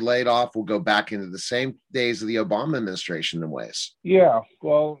executives will be laid off. We'll go back into the same days of the Obama administration in ways. Yeah,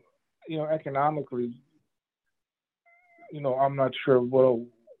 well, economically, I'm not sure what'll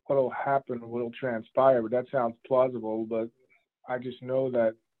happen, what'll transpire, but that sounds plausible. But I just know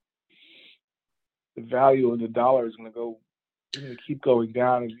that the value of the dollar is going to keep going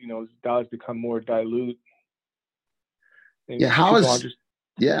down as as dollars become more dilute. And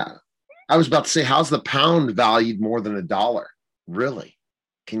I was about to say, how's the pound valued more than $1? Really?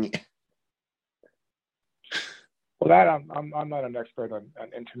 Can you? Well, that I'm not an expert on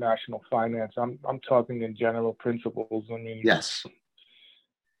international finance. I'm talking in general principles. I mean, yes.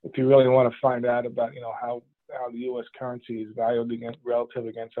 If you really want to find out about how the U.S. currency is valued relative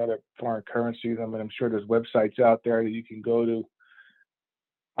against other foreign currencies, I mean, I'm sure there's websites out there that you can go to.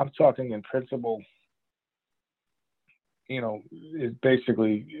 I'm talking in principle. Is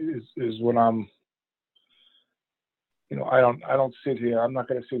basically is what I'm. I don't sit here. I'm not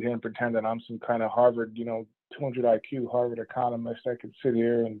going to sit here and pretend that I'm some kind of Harvard, 200 IQ Harvard economist. I could sit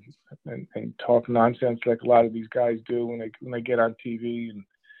here and talk nonsense like a lot of these guys do when they get on TV and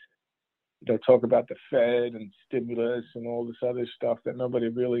they'll talk about the Fed and stimulus and all this other stuff that nobody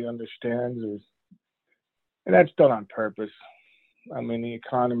really understands, and that's done on purpose. I mean, the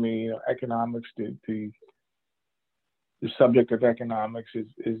economy, economics, the subject of economics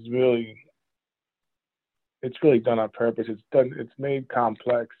is really it's really done on purpose. It's made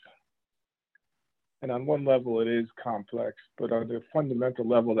complex. And on one level, it is complex, but on the fundamental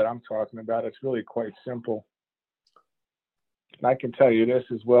level that I'm talking about, it's really quite simple. And I can tell you this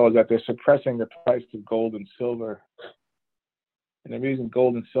as well, is that they're suppressing the price of gold and silver. And the reason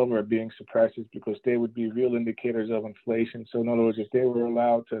gold and silver are being suppressed is because they would be real indicators of inflation. So in other words, if they were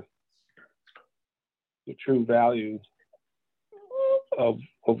allowed to, the true value of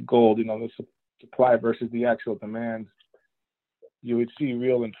gold, the supply versus the actual demand, you would see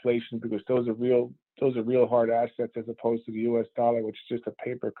real inflation, because those are real hard assets, as opposed to the U.S. dollar, which is just a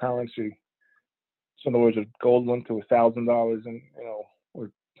paper currency. So in other words, if gold went to $1,000, and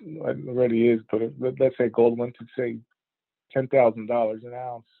or it already is, but let's say gold went to say $10,000 an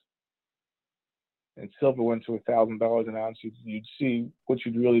ounce, and silver went to $1,000 an ounce, you'd see what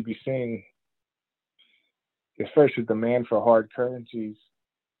you'd really be seeing. At first, the demand for hard currencies,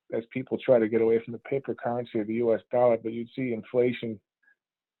 as people try to get away from the paper currency of the U.S. dollar, but you'd see inflation.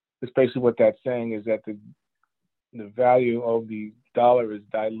 It's basically what that's saying, is that the value of the dollar is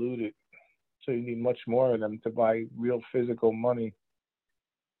diluted. So you need much more of them to buy real physical money.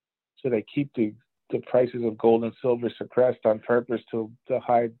 So they keep the prices of gold and silver suppressed on purpose to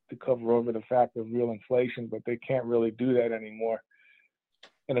cover over the fact of real inflation, but they can't really do that anymore.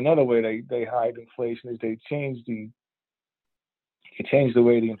 And another way they hide inflation is they change the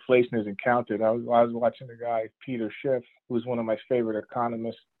way the inflation is encountered. I was watching a guy, Peter Schiff, who's one of my favorite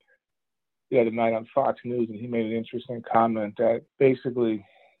economists, the other night on Fox News, and he made an interesting comment that basically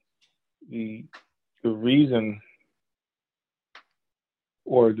the reason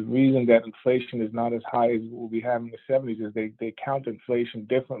that inflation is not as high as what we have in the 70s is they count inflation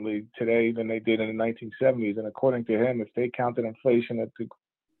differently today than they did in the 1970s. And according to him, if they counted inflation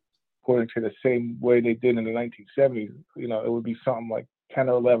according to the same way they did in the 1970s, it would be something like 10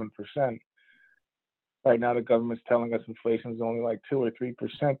 or 11%. Right now, the government's telling us inflation is only like 2 or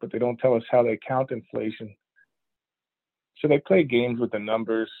 3%, but they don't tell us how they count inflation. So they play games with the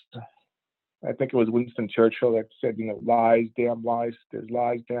numbers. I think it was Winston Churchill that said, lies, damn lies. There's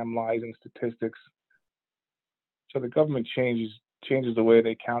lies, damn lies in statistics. So the government changes the way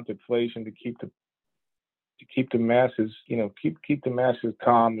they count inflation to keep the masses, keep the masses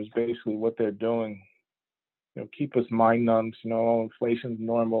calm is basically what they're doing. Keep us mind numbed. Inflation's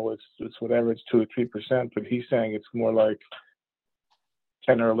normal. It's whatever. It's 2 or 3%, but he's saying it's more like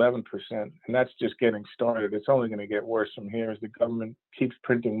 10 or 11%, and that's just getting started. It's only going to get worse from here as the government keeps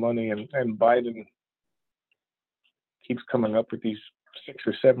printing money, and Biden keeps coming up with these $6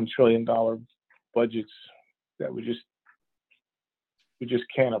 or $7 trillion budgets that we just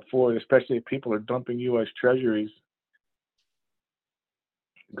can't afford, especially if people are dumping U.S. treasuries.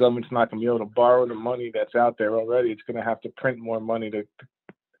 The government's not going to be able to borrow the money that's out there already. It's going to have to print more money to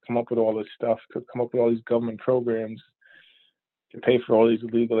come up with all this stuff, to come up with all these government programs, to pay for all these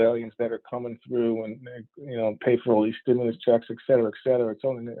illegal aliens that are coming through, and pay for all these stimulus checks, et cetera, et cetera. It's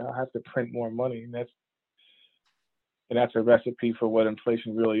only I'll have to print more money, and that's a recipe for what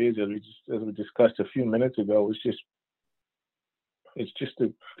inflation really is. As we discussed a few minutes ago, it's just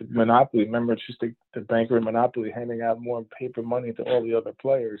a monopoly. Remember, it's just the banker monopoly handing out more paper money to all the other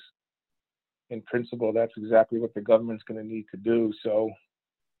players. In principle, that's exactly what the government's going to need to do. So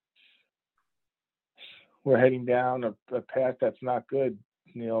we're heading down a path that's not good,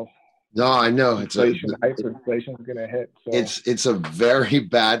 Neil. No, I know. Hyperinflation is going to hit. So. It's a very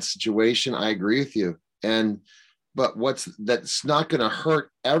bad situation. I agree with you. But that's not going to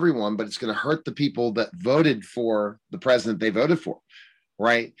hurt everyone, but it's going to hurt the people that voted for the president they voted for,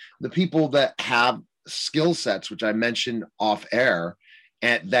 right? The people that have skill sets, which I mentioned off air,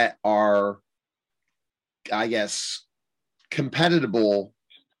 and that are, I guess, competitable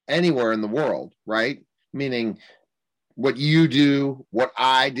anywhere in the world, right? Meaning what you do, what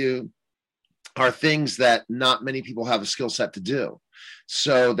I do, are things that not many people have a skill set to do.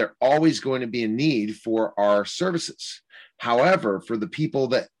 So they're always going to be in need for our services. However, for the people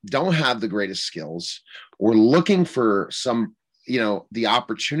that don't have the greatest skills or looking for some, the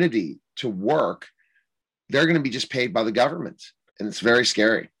opportunity to work, they're going to be just paid by the government. And it's very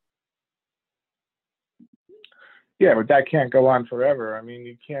scary. Yeah, but that can't go on forever. I mean,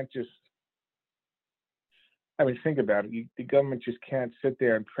 you can't just, think about it. The government just can't sit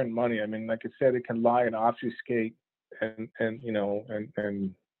there and print money. I mean, like I said, it can lie and obfuscate and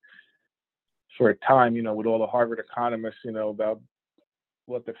for a time, with all the Harvard economists, about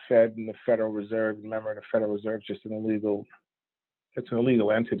what the Fed and the Federal Reserve, remember the Federal Reserve is just an illegal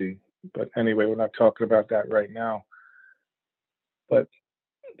entity. But anyway, we're not talking about that right now. But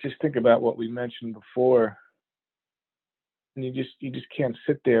just think about what we mentioned before. And you just can't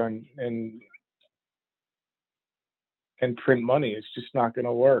sit there and and print money. It's just not going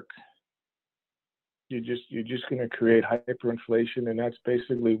to work. You're just going to create hyperinflation, and that's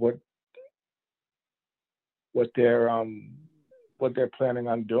basically what they're planning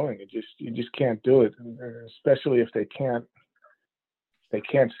on doing. You just can't do it, especially if they can't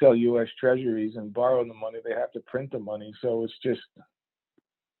sell U.S. Treasuries and borrow the money. They have to print the money, so it's just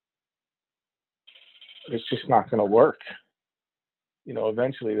not going to work. You know,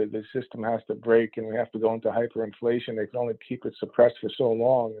 eventually the system has to break, and we have to go into hyperinflation. They can only keep it suppressed for so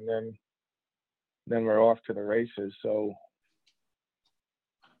long, and then we're off to the races. So,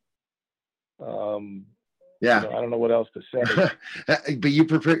 yeah, I don't know what else to say. But you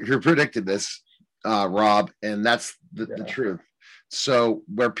predicted this, Rob, and that's the truth. So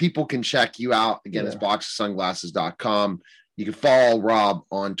where people can check you out, again, is boxofsunglasses.com. You can follow Rob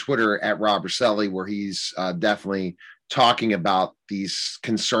on Twitter at Rob Rosselli, where he's definitely talking about these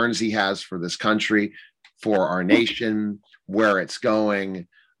concerns he has for this country, for our nation, where it's going.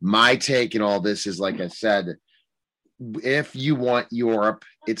 My take in all this is, like I said, if you want Europe,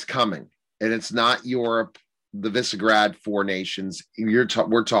 it's coming. And it's not Europe, the Visegrad 4 nations.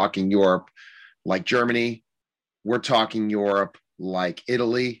 We're talking Europe like Germany. We're talking Europe like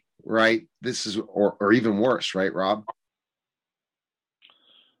Italy, right? This is, or even worse, right, Rob?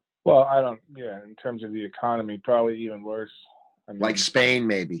 Well, in terms of the economy, probably even worse. I mean, like Spain,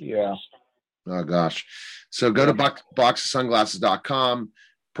 maybe. Yeah. Oh, gosh. So go to boxofsunglasses.com,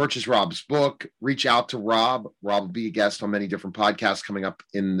 purchase Rob's book, reach out to Rob. Rob will be a guest on many different podcasts coming up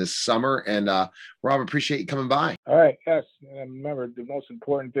in this summer. And Rob, appreciate you coming by. All right. Yes. And remember, the most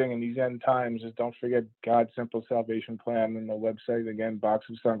important thing in these end times is don't forget God's Simple Salvation Plan and the website, again,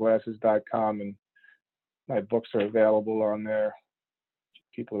 boxofsunglasses.com. And my books are available on there.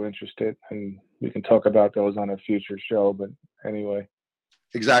 People are interested, and we can talk about those on a future show. But anyway.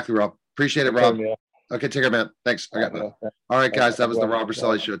 Exactly, Rob. Appreciate it, Rob. Yeah. Okay, take care, man. Thanks. All right, guys. That was the Rob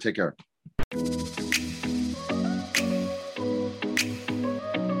Rosselli Show. Take care.